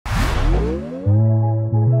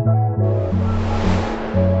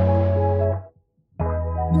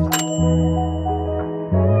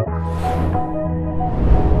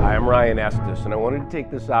and I wanted to take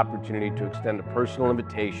this opportunity to extend a personal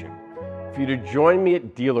invitation for you to join me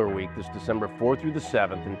at Dealer Week this December 4th through the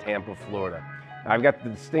 7th in Tampa, Florida. I've got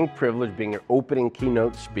the distinct privilege of being your opening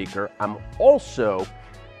keynote speaker. I'm also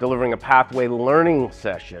delivering a pathway learning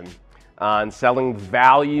session on selling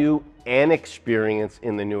value and experience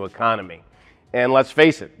in the new economy. And let's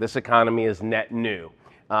face it, this economy is net new.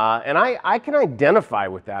 And I can identify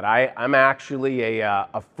with that. I'm actually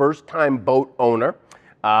a first-time boat owner.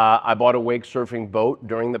 I bought a wake surfing boat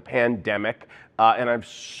during the pandemic, and I've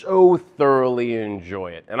so thoroughly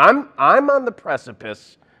enjoyed it. And I'm on the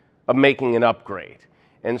precipice of making an upgrade.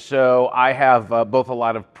 And so I have both a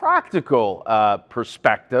lot of practical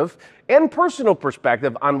perspective and personal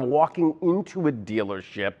perspective on walking into a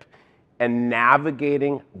dealership and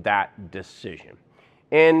navigating that decision.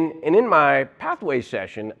 And in my pathway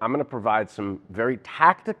session, I'm going to provide some very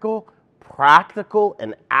tactical, practical,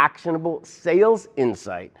 and actionable sales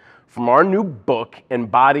insight from our new book and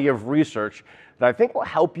body of research that I think will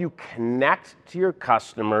help you connect to your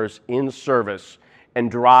customers in service and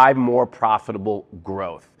drive more profitable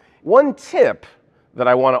growth. One tip that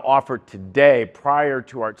I want to offer today prior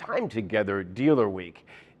to our time together at Dealer Week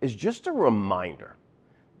is just a reminder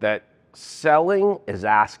that selling is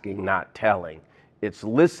asking, not telling. It's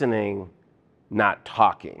listening, not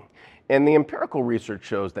talking. And the empirical research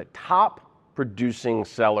shows that top producing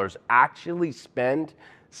sellers actually spend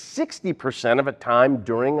 60% of the time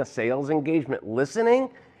during a sales engagement listening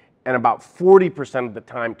and about 40% of the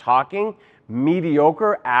time talking.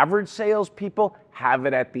 Mediocre, average salespeople have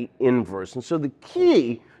it at the inverse. And so the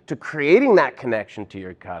key to creating that connection to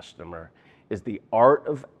your customer is the art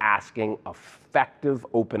of asking effective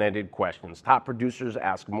open-ended questions. Top producers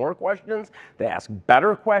ask more questions, they ask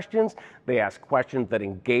better questions, they ask questions that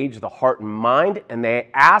engage the heart and mind, and they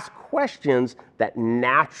ask questions that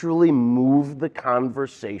naturally move the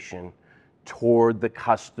conversation toward the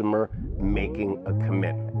customer making a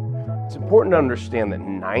commitment. It's important to understand that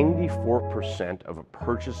 94% of a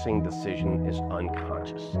purchasing decision is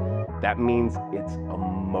unconscious. That means it's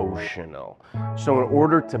emotional. So in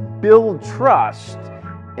order to build trust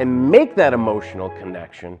and make that emotional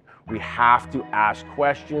connection, we have to ask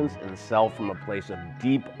questions and sell from a place of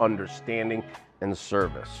deep understanding and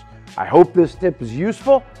service. I hope this tip is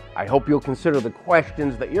useful. I hope you'll consider the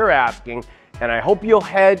questions that you're asking, and I hope you'll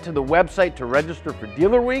head to the website to register for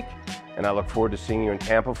Dealer Week, and I look forward to seeing you in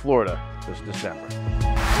Tampa, Florida this December.